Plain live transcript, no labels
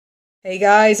Hey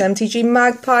guys, MTG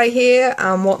Magpie here,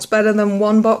 and what's better than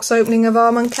one box opening of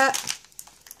Amonkhet?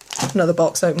 Another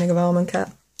box opening of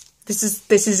Amonkhet. This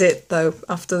is it though.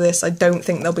 After this, I don't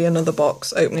think there'll be another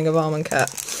box opening of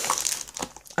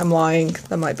Amonkhet. I'm lying.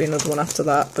 There might be another one after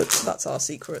that, but that's our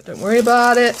secret. Don't worry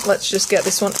about it. Let's just get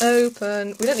this one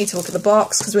open. We don't need to look at the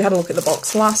box because we had a look at the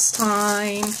box last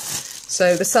time.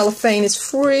 So the cellophane is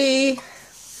free.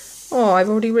 Oh, I've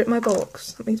already ripped my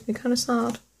box. That makes me kind of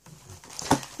sad.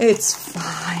 It's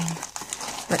fine.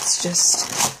 Let's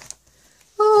just...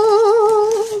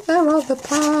 Oh, there are the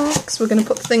packs. We're going to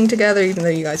put the thing together, even though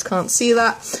you guys can't see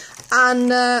that. And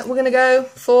we're going to go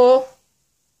for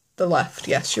the left.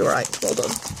 Yes, you're right. Well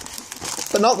done.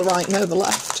 But not the right, no, the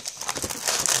left.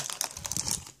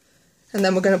 And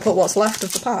then we're going to put what's left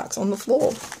of the packs on the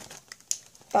floor.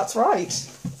 That's right.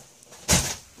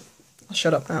 I'll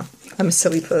shut up now. I'm a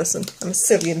silly person. I'm a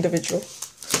silly individual.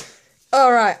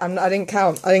 Alright, I didn't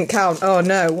count. Oh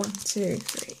no. 1, 2,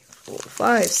 3, 4,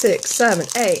 5, 6, 7,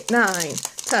 8, 9,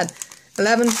 10,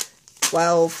 11,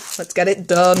 12. Let's get it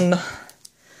done.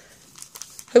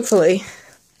 Hopefully,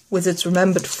 Wizards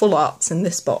remembered full arts in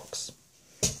this box.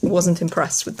 I wasn't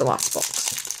impressed with the last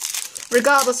box.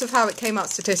 Regardless of how it came out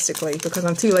statistically, because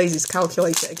I'm too lazy to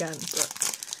calculate it again. But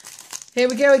here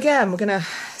we go again. We're going to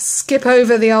skip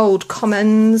over the old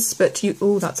comments, but you...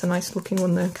 Oh, that's a nice looking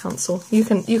one though, cancel. You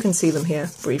can see them here,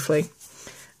 briefly.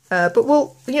 But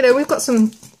we'll... You know, we've got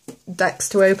some decks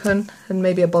to open, and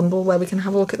maybe a bundle where we can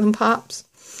have a look at them, perhaps.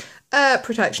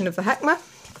 Protection of the Heckma.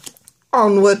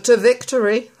 Onward to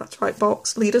Victory. That's right,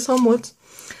 box. Lead us onwards.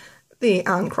 The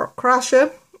Ankroc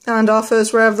Crasher. And our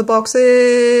first rare of the box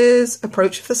is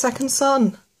Approach of the Second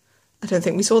Sun. I don't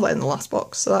think we saw that in the last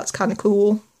box, so that's kind of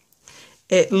cool.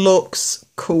 It looks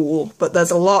cool, but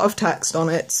there's a lot of text on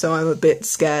it, so I'm a bit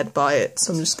scared by it.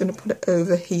 So I'm just going to put it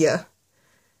over here.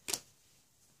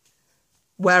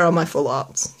 Where are my full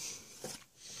arts?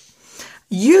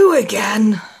 You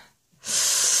again!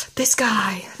 This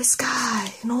guy,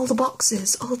 in all the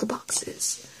boxes.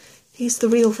 He's the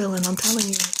real villain, I'm telling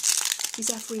you. He's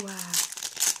everywhere.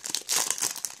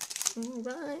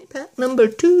 Alright, pack number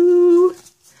 2.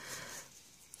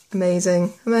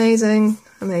 Amazing, amazing,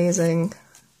 amazing.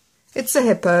 It's a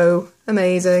hippo.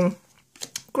 Amazing.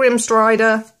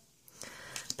 Grimstrider.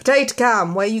 Potato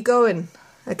Cam, where you going?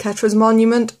 A Ketra's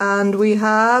Monument, and we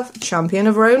have Champion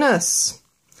of Ronus.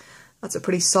 That's a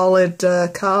pretty solid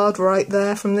card right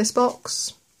there from this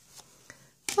box.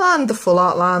 And the Full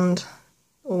Art Land.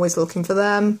 Always looking for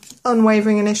them.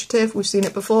 Unwavering Initiative, we've seen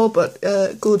it before, but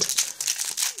good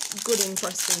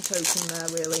interesting token there,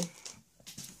 really.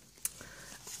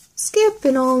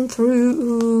 Skipping on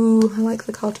through. I like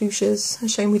the cartouches. A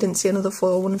shame we didn't see another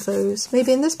foil one of those.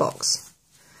 Maybe in this box.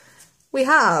 We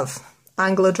have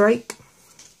Angler Drake,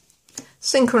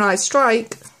 Synchronized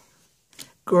Strike,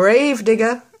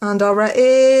 Gravedigger, and our rare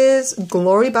is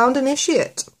Glory Bound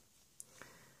Initiate.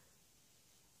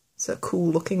 It's a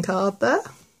cool looking card there.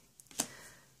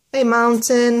 A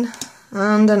mountain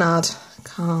and an ad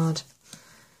card.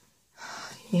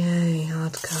 Yay,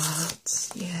 ad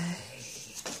cards. Yay.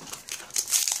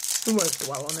 We won't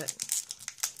dwell on it.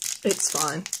 It's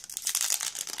fine.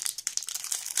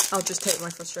 I'll just take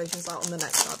my frustrations out on the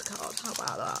next ad card. How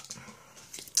about that?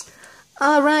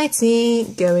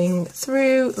 Alrighty, going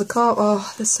through the card.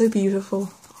 Oh, they're so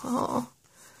beautiful. Oh,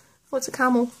 it's a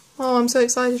camel. Oh, I'm so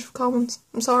excited for commons.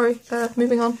 I'm sorry.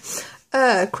 Moving on.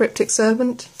 Cryptic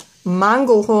Serpent,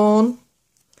 Manglehorn,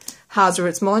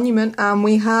 Hazard's Monument, and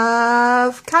we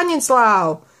have Canyon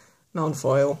Slough.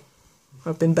 Non-foil.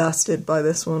 I've been bested by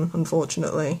this one,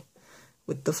 unfortunately,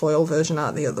 with the foil version out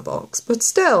of the other box. But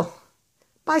still,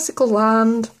 Bicycle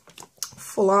Land,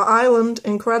 Full Art Island,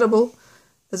 incredible.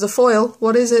 There's a foil.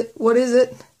 What is it? What is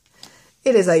it?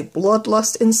 It is a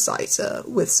Bloodlust Inciter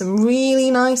with some really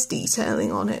nice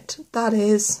detailing on it. That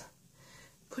is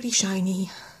pretty shiny.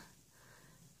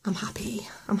 I'm happy.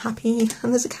 I'm happy.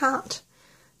 And there's a cat.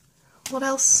 What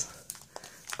else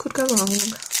could go wrong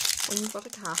when you've got a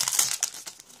cat?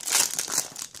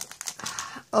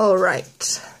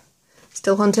 Alright,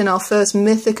 still hunting our first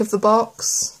mythic of the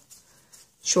box.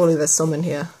 Surely there's some in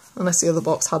here, unless the other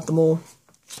box had them all.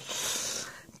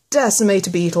 Decimator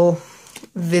Beetle,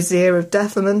 Vizier of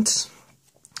Deferment,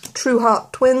 True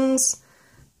Heart Twins,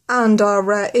 and our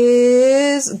rare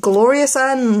is Glorious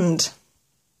End.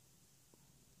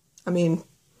 I mean,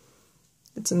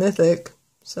 it's a mythic,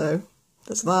 so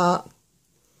there's that.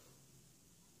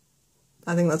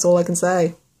 I think that's all I can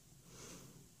say.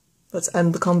 Let's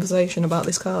end the conversation about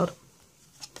this card.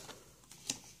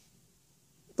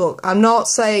 Look, I'm not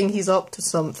saying he's up to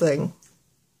something,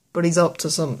 but he's up to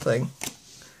something.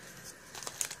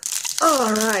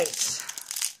 Alright.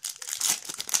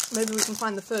 Maybe we can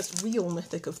find the first real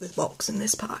mythic of this box in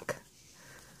this pack.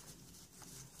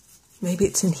 Maybe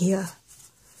it's in here.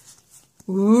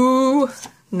 Ooh,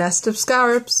 Nest of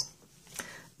Scarabs,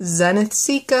 Zenith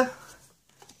Seeker,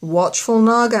 Watchful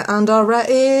Naga, and our rare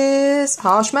is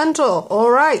Harsh Mentor.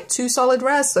 Alright, 2 solid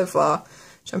rares so far.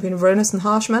 Champion of Ronus and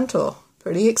Harsh Mentor.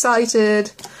 Pretty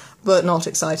excited, but not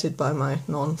excited by my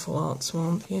non-full art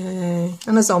swamp. Yay.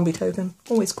 And a zombie token.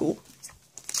 Always cool.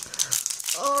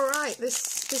 Alright, this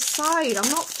side. I'm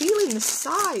not feeling this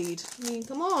side. I mean,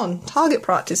 come on. Target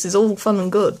practice is all fun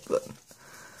and good, but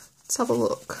let's have a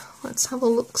look. Let's have a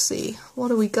look-see. What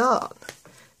do we got?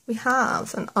 We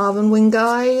have an Arvenwing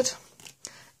Guide,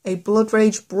 a Blood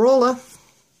Rage Brawler,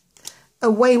 a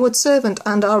Wayward Servant,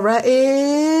 and our rare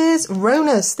is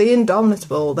Ronus, the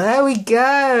Indomitable. There we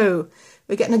go.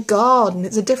 We're getting a god, and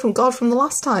it's a different god from the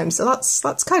last time, so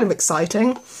that's kind of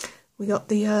exciting. We got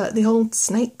the old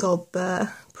snake god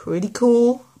there. Pretty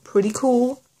cool, pretty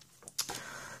cool.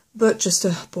 But just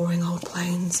a boring old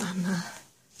plains. And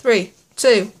 3,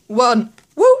 2, 1,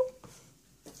 woo!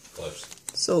 Close.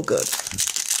 So good,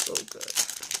 so good.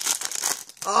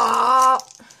 Ah,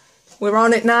 we're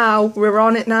on it now. We're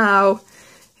on it now.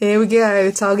 Here we go.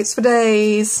 Targets for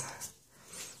days.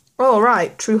 All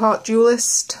right. True Heart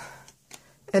Duelist,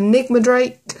 Enigma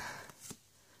Drake,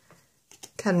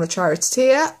 Kenra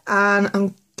Charioteer, and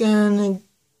I'm gonna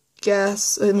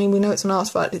guess. I mean, we know it's an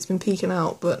artifact. It's been peeking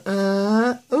out, but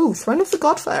oh, Throne of the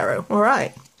God Pharaoh. All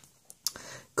right.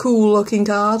 Cool looking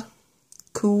card.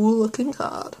 Cool looking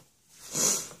card.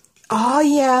 Oh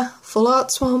yeah, full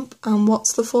art swamp. And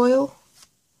what's the foil?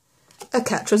 A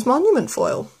Ketra's Monument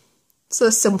foil. It's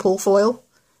a simple foil.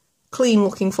 Clean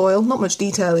looking foil. Not much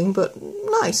detailing, but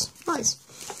nice, nice.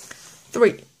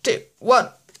 3, 2, 1.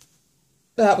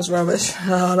 That was rubbish.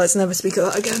 Oh, let's never speak of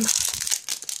that again.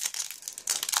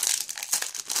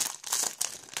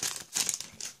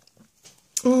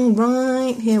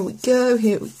 Alright, here we go,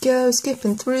 here we go.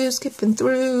 Skipping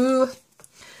through.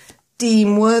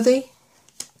 Deem Worthy,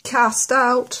 Cast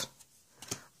Out,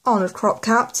 Honoured Crop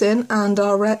Captain, and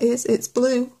our rare is, it's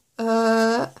blue.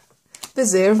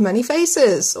 Vizier of Many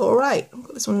Faces. Alright, I've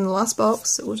got this one in the last box,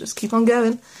 so we'll just keep on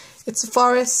going. It's a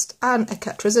Forest and a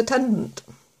Ketra's Attendant.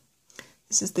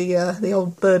 This is the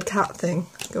old bird cat thing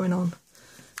going on.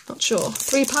 Not sure.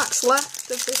 3 packs left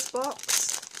of this box.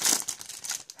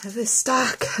 Of this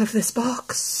stack, of this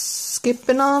box.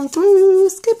 Skipping on through,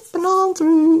 skipping on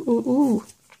through. Ooh, ooh.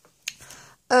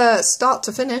 Start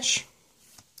to finish.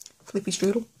 Flippy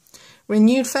Strudel.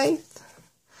 Renewed Faith.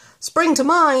 Spring to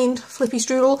Mind. Flippy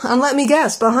Strudel. And let me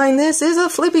guess, behind this is a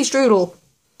Flippy Strudel.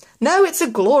 No, it's a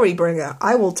Glory Bringer.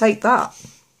 I will take that.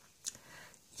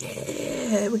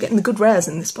 Yeah, we're getting the good rares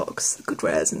in this box. The good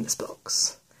rares in this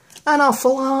box. And our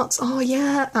full arts. Oh,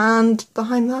 yeah. And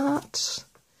behind that...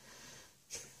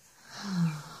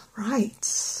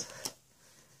 Right.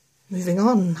 Moving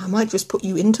on. I might just put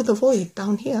you into the void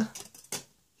down here.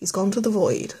 He's gone to the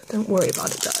void. Don't worry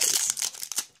about it,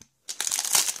 guys.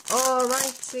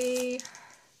 Alrighty.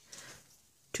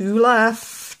 2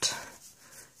 left.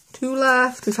 2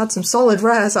 left. We've had some solid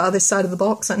rares out of this side of the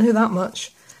box. I know that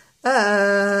much.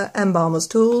 Embalmer's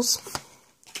Tools.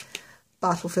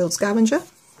 Battlefield Scavenger.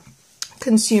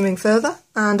 Consuming Further.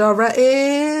 And our rare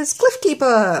is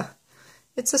Cliffkeeper.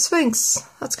 It's a Sphinx.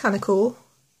 That's kind of cool.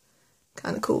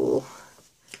 Kind of cool.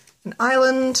 An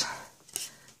Island.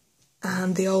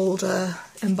 And the old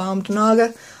Embalmed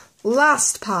Naga.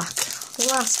 Last pack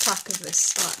of this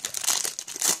stack.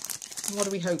 What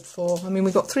do we hope for? I mean,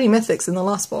 we got 3 mythics in the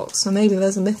last box, so maybe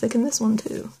there's a mythic in this one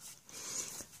too.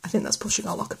 I think that's pushing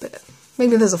our luck a bit.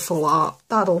 Maybe there's a full art.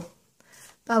 That'll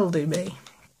do me.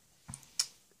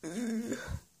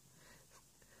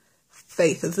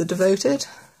 Faith of the Devoted.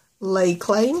 Lay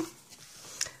Claim.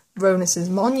 Ronus's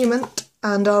Monument.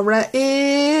 And our rare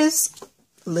is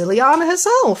Liliana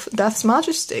herself, Death's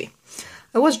Majesty.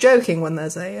 I was joking when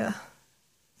there's a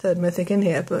 3rd mythic in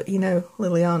here, but you know,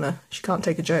 Liliana, she can't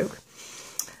take a joke.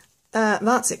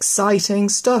 That's exciting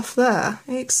stuff there.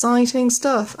 Exciting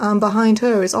stuff. And behind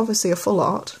her is obviously a full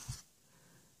art.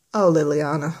 Oh,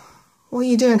 Liliana. What are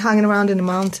you doing hanging around in a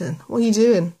mountain? What are you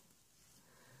doing?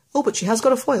 Oh, but she has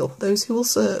got a foil. Those who will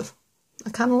serve. I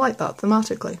kind of like that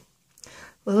thematically.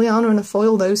 Liliana and a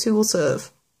foil, those who will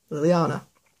serve. Liliana.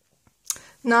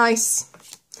 Nice.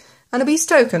 And a beast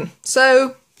token.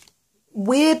 So,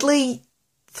 weirdly,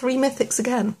 3 mythics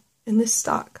again in this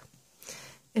stack.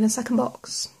 In a second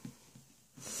box.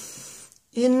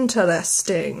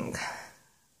 Interesting.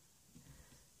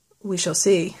 We shall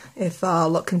see if our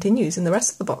luck continues in the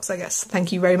rest of the box, I guess.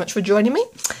 Thank you very much for joining me,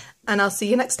 and I'll see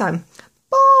you next time.